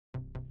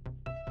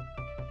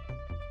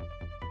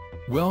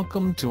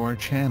Welcome to our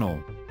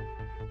channel.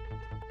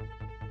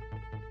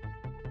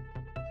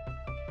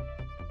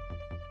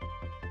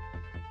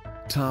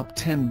 Top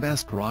 10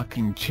 Best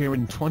Rocking Chair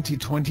in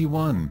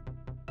 2021.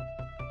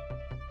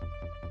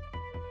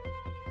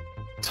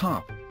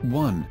 Top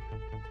 1.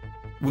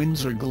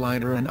 Windsor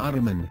Glider and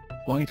Ottoman,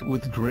 white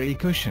with grey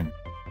cushion.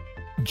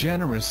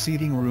 Generous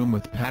seating room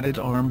with padded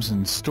arms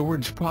and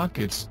storage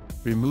pockets,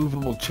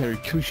 removable chair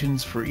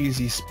cushions for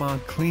easy spot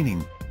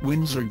cleaning,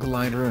 Windsor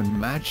Glider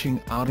and matching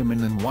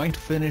Ottoman and white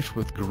finish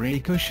with grey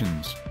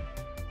cushions.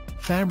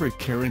 Fabric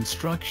care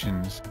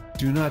instructions: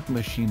 do not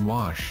machine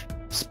wash,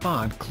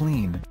 spot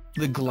clean.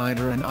 The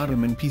glider and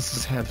Ottoman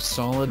pieces have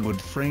solid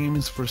wood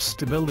frames for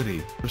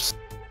stability.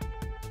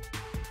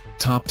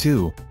 Top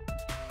 2.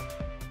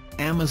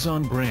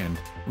 Amazon brand,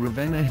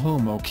 Ravenna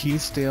Homo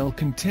Keystyle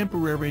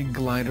Contemporary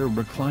Glider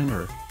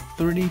Recliner,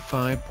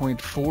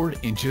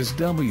 35.4 inches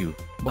W,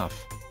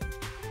 buff.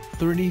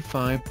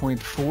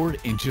 35.4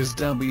 inches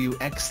W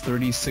x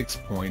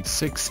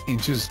 36.6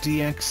 inches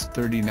D x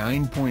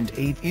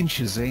 39.8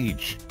 inches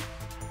H.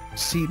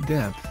 Seat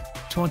depth,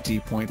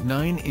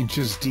 20.9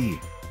 inches D.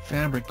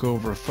 Fabric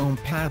over foam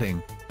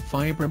padding,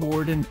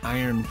 fiberboard and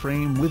iron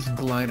frame with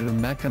glider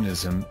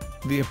mechanism.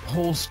 The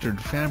upholstered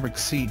fabric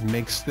seat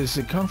makes this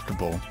a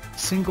comfortable,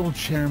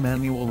 single-chair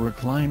manual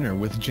recliner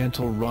with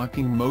gentle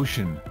rocking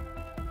motion.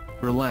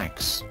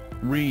 Relax,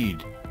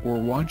 read, or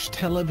watch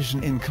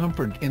television in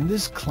comfort in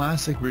this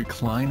classic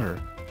recliner.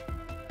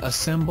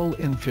 Assemble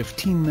in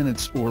 15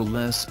 minutes or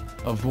less,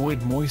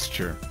 avoid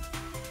moisture.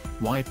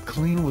 Wipe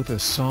clean with a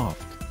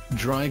soft,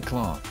 dry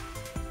cloth.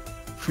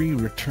 Free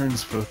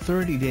returns for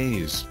 30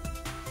 days.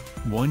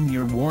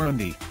 1-year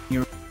warranty.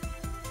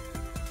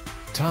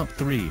 Top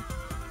 3.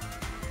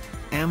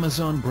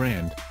 Amazon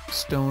brand,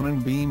 Stone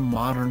and Beam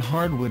Modern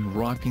Hardwood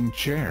Rocking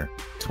Chair,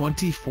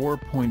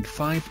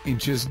 24.5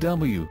 inches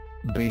W,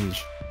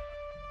 beige.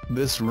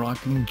 This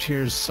rocking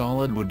chair's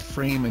solid wood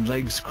frame and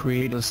legs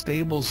create a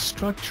stable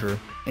structure,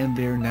 and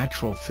their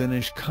natural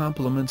finish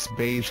complements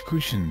beige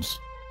cushions.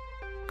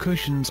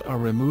 Cushions are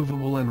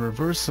removable and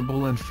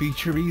reversible and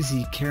feature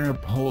easy care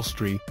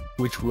upholstery,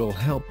 which will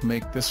help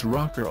make this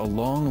rocker a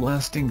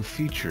long-lasting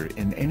feature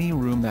in any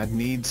room that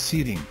needs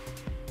seating.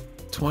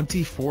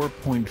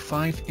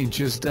 24.5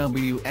 inches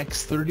W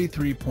x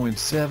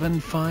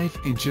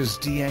 33.75 inches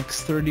D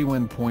x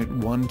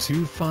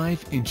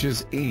 31.125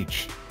 inches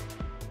H.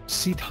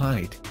 Seat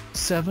height,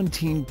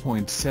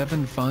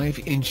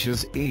 17.75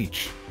 inches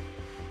H.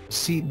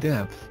 Seat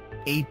depth,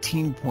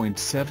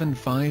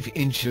 18.75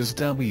 inches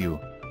W.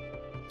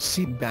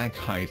 Seat back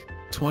height,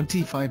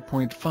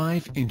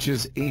 25.5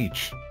 inches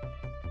H.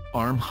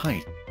 Arm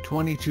height,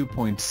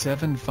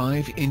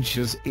 22.75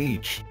 inches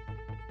H.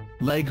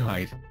 Leg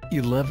height,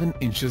 11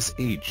 inches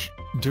H.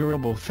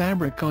 Durable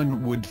fabric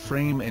on wood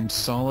frame and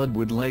solid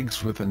wood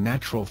legs with a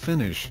natural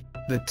finish.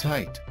 The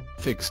tight,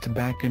 fixed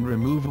back and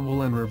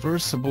removable and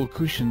reversible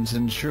cushions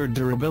ensure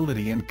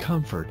durability and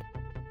comfort.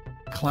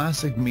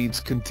 Classic meets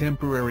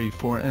contemporary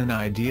for an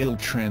ideal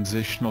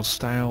transitional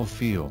style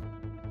feel.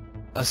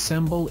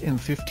 Assemble in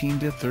 15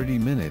 to 30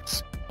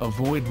 minutes,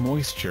 avoid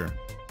moisture.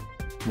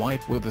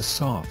 Wipe with a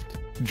soft,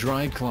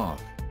 dry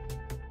cloth.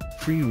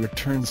 Free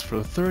returns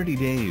for 30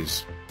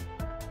 days.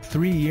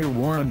 3-year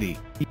warranty.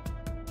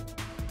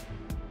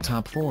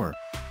 Top 4.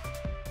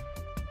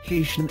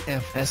 Haotian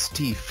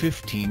FST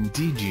 15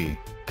 DG,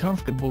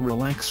 Comfortable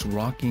Relax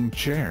Rocking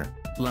Chair,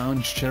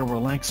 Lounge Chair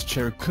Relax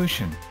Chair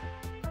Cushion.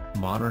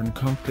 Modern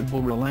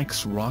Comfortable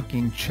Relax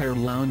Rocking Chair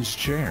Lounge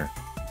Chair.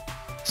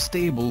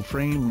 Stable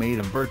frame made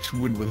of birch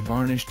wood with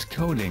varnished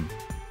coating.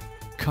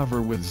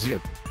 Cover with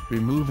zip,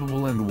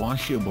 removable and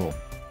washable.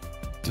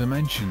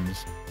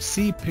 Dimensions,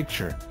 see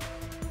picture.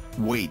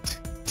 Weight,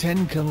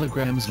 10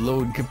 kg.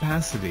 Load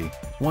capacity,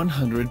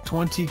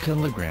 120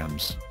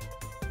 kg.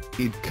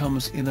 It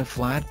comes in a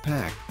flat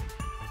pack.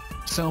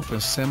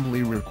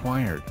 Self-assembly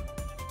required.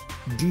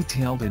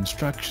 Detailed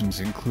instructions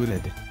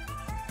included.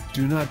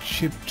 Do not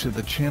ship to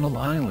the Channel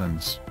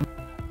Islands.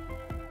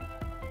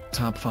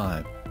 Top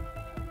 5.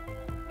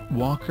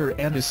 Walker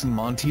Edison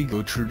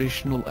Montego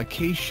Traditional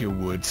Acacia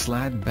Wood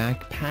Slat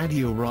Back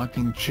Patio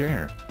Rocking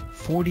Chair,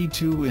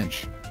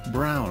 42-inch,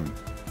 brown.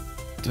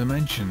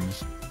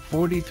 Dimensions,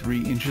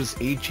 43 inches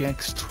H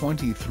x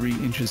 23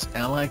 inches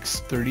L x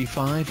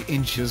 35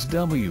 inches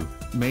W,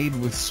 made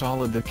with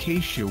solid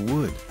acacia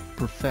wood,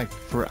 perfect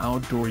for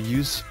outdoor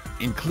use,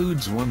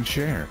 includes one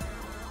chair.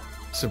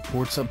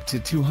 Supports up to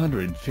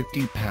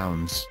 250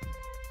 pounds.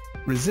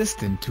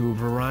 Resistant to a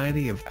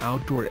variety of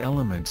outdoor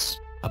elements,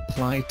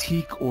 apply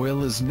teak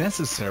oil as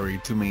necessary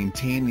to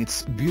maintain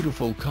its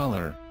beautiful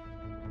color.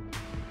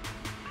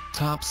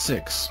 Top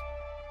 6.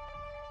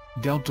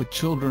 Delta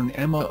Children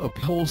Emma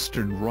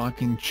Upholstered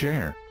Rocking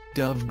Chair,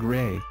 Dove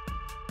Gray.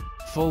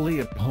 Fully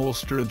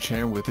upholstered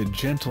chair with a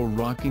gentle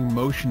rocking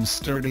motion,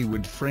 sturdy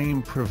wood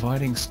frame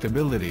providing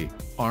stability,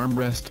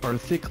 armrests are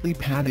thickly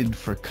padded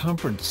for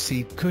comfort,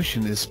 seat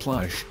cushion is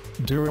plush,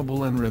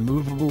 durable and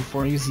removable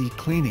for easy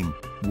cleaning,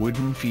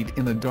 wooden feet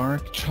in a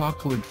dark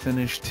chocolate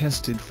finish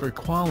tested for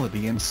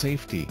quality and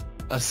safety,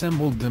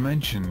 Assembled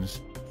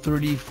dimensions: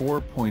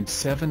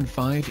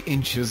 34.75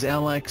 inches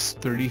L x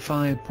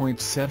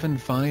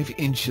 35.75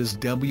 inches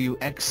W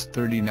x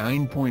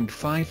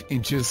 39.5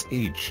 inches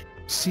H.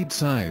 Seat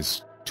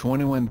size: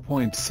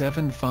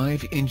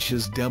 21.75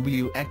 inches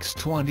W x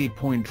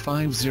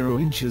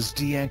 20.50 inches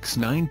D x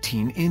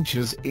 19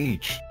 inches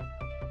H.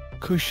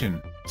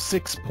 Cushion: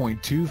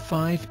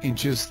 6.25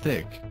 inches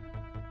thick.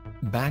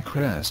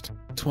 Backrest: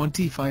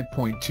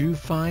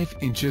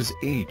 25.25 inches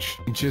H.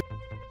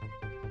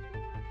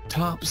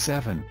 Top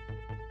 7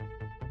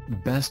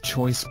 Best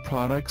Choice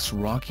Products: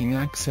 Rocking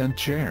Accent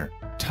Chair,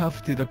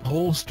 Tufted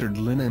Upholstered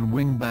Linen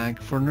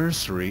Wingback for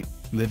Nursery,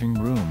 Living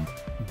Room,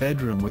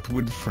 Bedroom with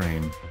Wood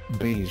Frame,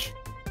 Beige.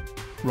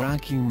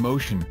 Rocking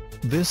Motion: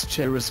 this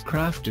chair is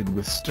crafted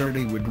with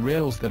sturdy wood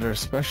rails that are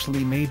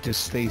specially made to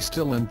stay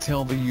still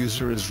until the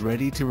user is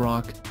ready to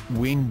rock.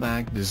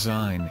 Wingback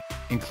design,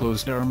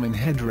 enclosed arm and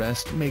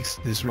headrest makes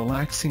this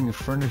relaxing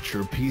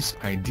furniture piece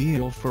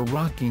ideal for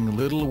rocking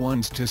little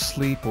ones to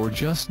sleep or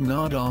just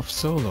nod off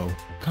solo.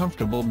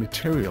 Comfortable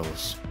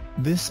materials: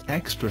 this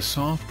extra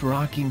soft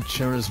rocking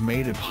chair is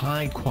made of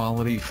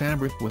high-quality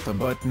fabric with a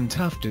button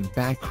tufted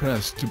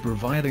backrest to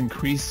provide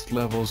increased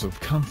levels of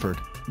comfort.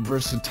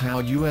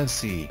 Versatile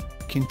USE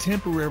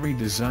contemporary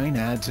design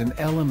adds an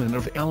element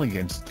of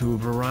elegance to a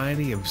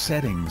variety of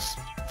settings,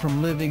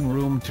 from living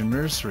room to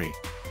nursery.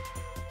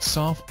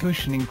 Soft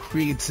cushioning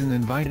creates an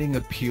inviting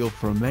appeal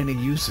for many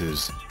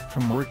uses,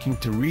 from working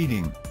to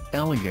reading.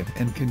 Elegant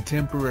and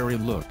contemporary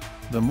look: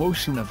 the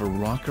motion of a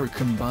rocker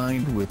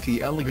combined with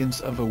the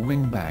elegance of a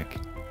wingback.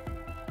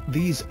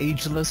 These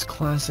ageless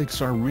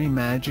classics are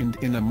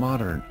reimagined in a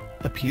modern,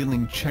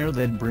 appealing chair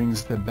that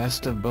brings the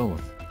best of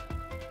both.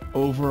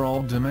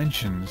 Overall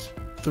dimensions: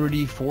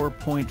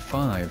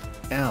 34.5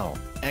 L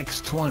x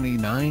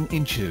 29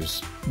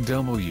 inches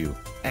W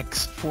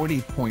x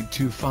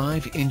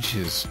 40.25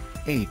 inches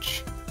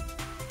H.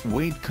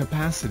 Weight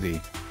capacity: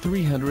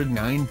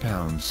 309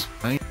 pounds.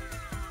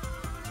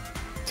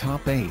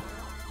 Top 8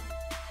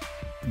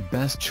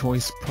 Best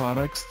Choice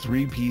Products: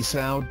 3-piece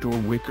outdoor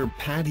wicker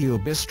patio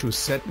bistro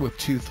set with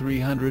two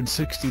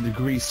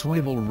 360-degree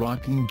swivel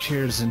rocking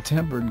chairs and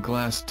tempered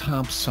glass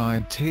top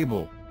side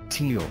table,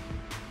 teal.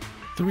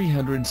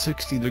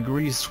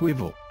 360-degree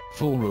swivel,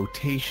 full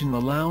rotation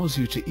allows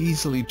you to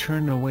easily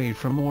turn away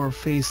from or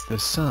face the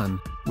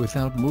sun,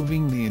 without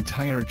moving the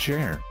entire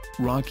chair.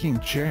 Rocking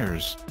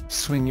chairs: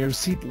 swing your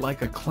seat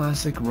like a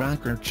classic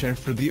rocker chair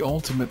for the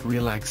ultimate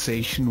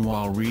relaxation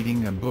while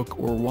reading a book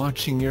or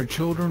watching your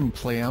children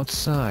play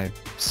outside.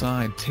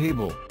 Side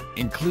table,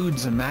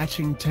 includes a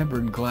matching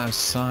tempered glass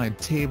side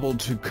table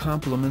to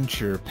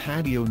complement your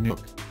patio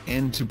nook,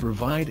 and to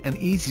provide an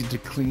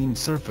easy-to-clean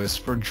surface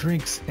for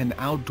drinks and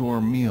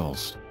outdoor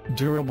meals.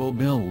 Durable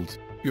build: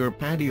 your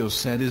patio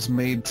set is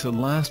made to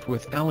last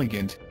with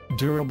elegant,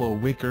 durable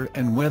wicker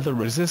and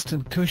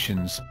weather-resistant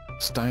cushions.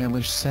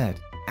 Stylish set,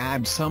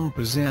 add some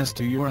pizzazz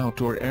to your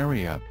outdoor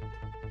area.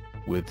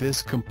 With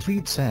this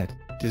complete set,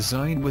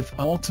 designed with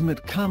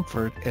ultimate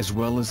comfort as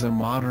well as a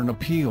modern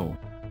appeal.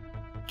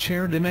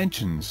 Chair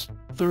dimensions: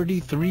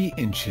 33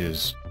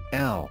 inches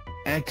L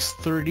x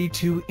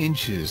 32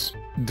 inches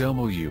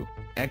W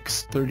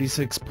x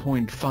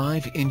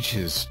 36.5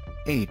 inches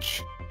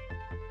H.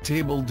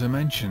 Table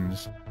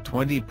dimensions: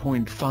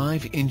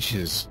 20.5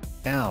 inches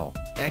L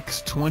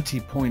x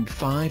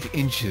 20.5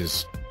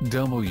 inches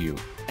W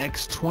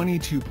x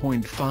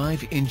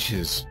 22.5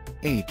 inches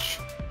H.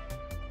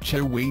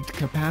 Chair weight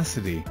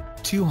capacity: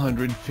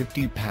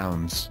 250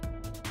 pounds.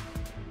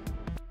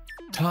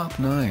 Top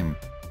 9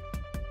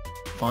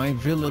 5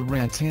 Villa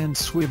Rattan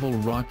Swivel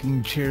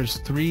Rocking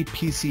Chairs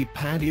 3-piece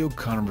patio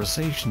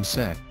conversation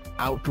set,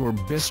 outdoor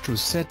bistro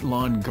set,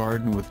 lawn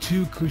garden with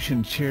 2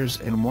 cushioned chairs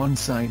and 1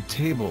 side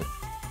table.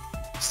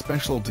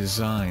 Special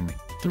design: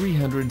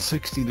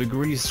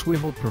 360-degree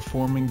swivel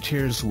performing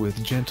chairs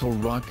with gentle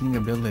rocking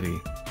ability.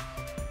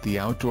 The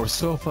outdoor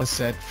sofa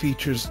set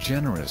features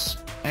generous,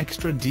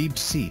 extra deep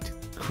seat,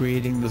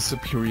 creating the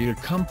superior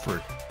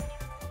comfort.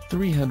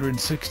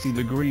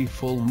 360-degree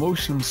full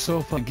motion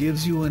sofa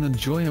gives you an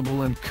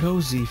enjoyable and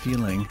cozy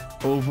feeling.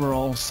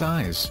 Overall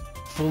size: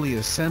 fully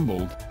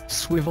assembled,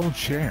 swivel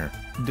chair,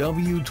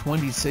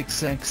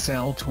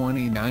 W26XL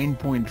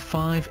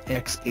 29.5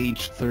 x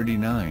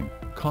H39,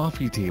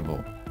 coffee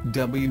table,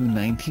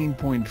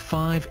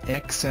 W19.5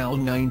 XL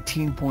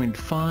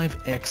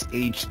 19.5 x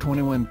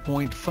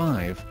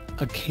H21.5,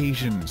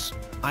 occasions: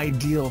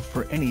 ideal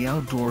for any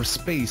outdoor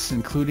space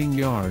including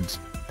yards,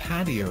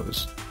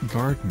 patios,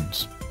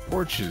 gardens,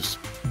 porches,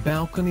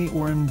 balcony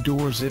or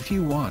indoors if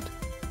you want.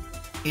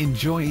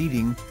 Enjoy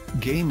eating,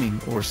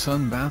 gaming or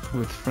sunbath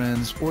with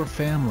friends or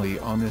family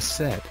on this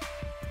set.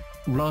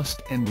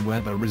 Rust and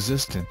weather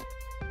resistant.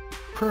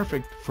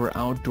 Perfect for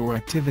outdoor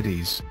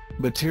activities.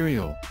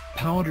 Material: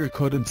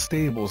 powder-coated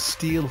stable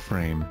steel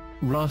frame,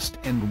 rust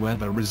and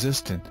weather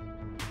resistant.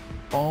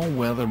 All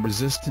weather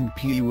resistant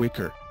PE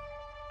wicker.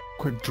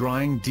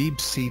 Quick-drying deep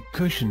seat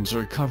cushions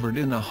are covered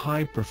in a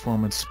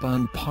high-performance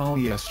spun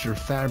polyester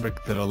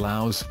fabric that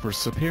allows for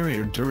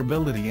superior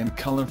durability and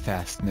color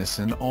fastness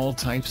in all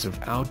types of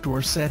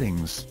outdoor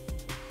settings.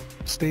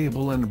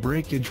 Stable and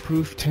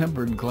breakage-proof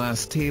tempered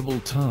glass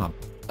tabletop,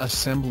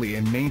 assembly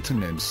and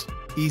maintenance,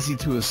 easy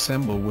to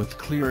assemble with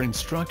clear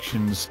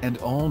instructions and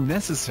all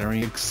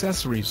necessary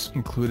accessories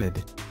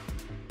included.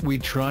 We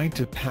try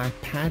to pack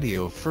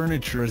patio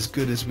furniture as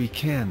good as we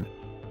can.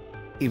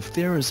 If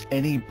there is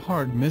any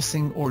part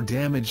missing or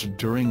damaged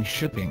during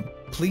shipping,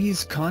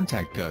 please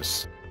contact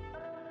us.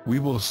 We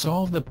will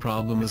solve the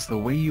problem as the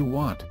way you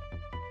want.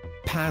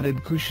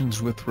 Padded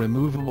cushions with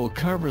removable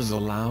covers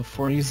allow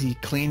for easy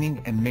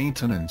cleaning and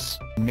maintenance.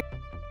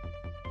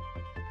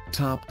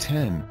 Top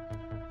 10.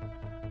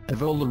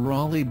 Evolur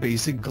Raleigh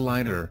Basic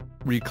Glider,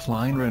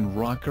 Recliner and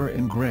Rocker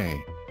in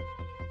Grey.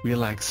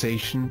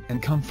 Relaxation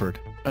and comfort,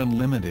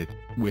 unlimited,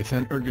 with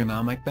an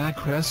ergonomic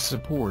backrest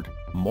support,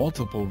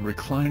 multiple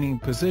reclining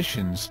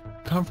positions,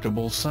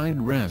 comfortable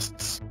side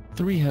rests,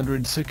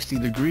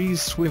 360-degree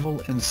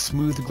swivel and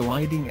smooth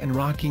gliding and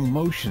rocking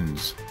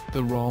motions.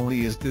 The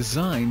Raleigh is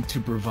designed to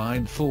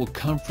provide full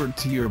comfort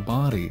to your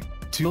body,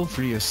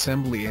 tool-free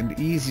assembly and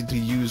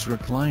easy-to-use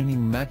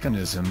reclining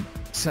mechanism.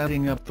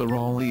 Setting up the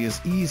Raleigh is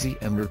easy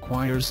and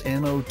requires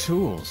no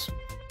tools.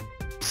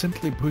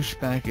 Simply push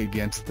back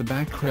against the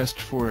backrest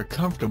for a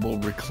comfortable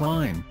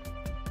recline.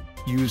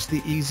 Use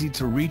the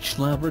easy-to-reach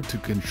lever to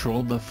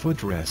control the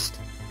footrest.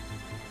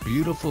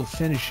 Beautiful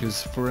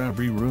finishes for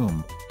every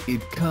room.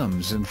 It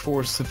comes in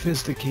 4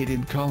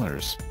 sophisticated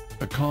colors: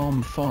 a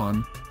calm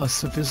fawn, a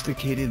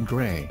sophisticated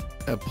gray,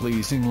 a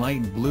pleasing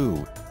light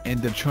blue,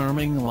 and a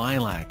charming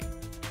lilac.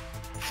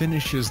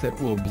 Finishes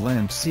that will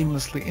blend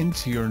seamlessly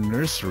into your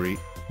nursery,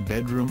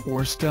 bedroom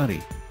or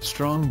study.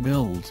 Strong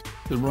build,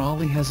 the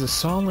Raleigh has a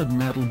solid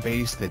metal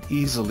base that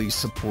easily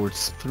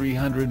supports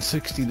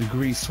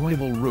 360-degree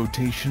swivel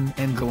rotation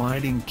and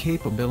gliding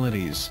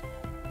capabilities.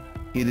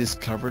 It is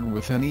covered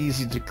with an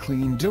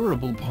easy-to-clean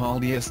durable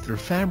polyester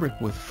fabric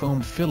with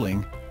foam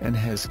filling, and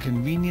has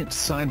convenient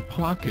side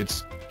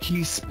pockets.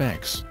 Key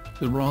specs: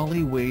 the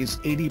Raleigh weighs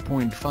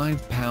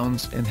 80.5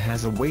 pounds and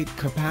has a weight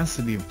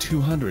capacity of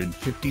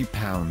 250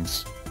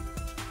 pounds.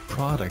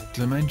 Product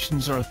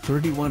dimensions are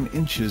 31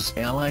 inches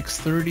L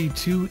x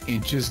 32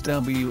 inches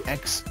W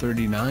x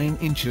 39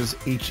 inches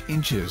H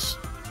inches.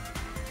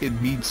 It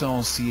meets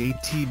all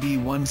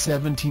CATB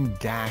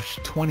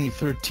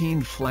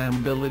 117-2013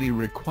 flammability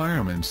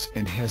requirements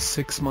and has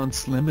 6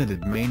 months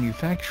limited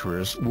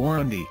manufacturer's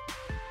warranty.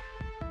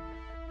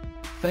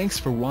 Thanks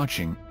for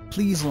watching.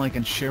 Please like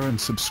and share and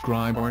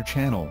subscribe our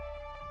channel.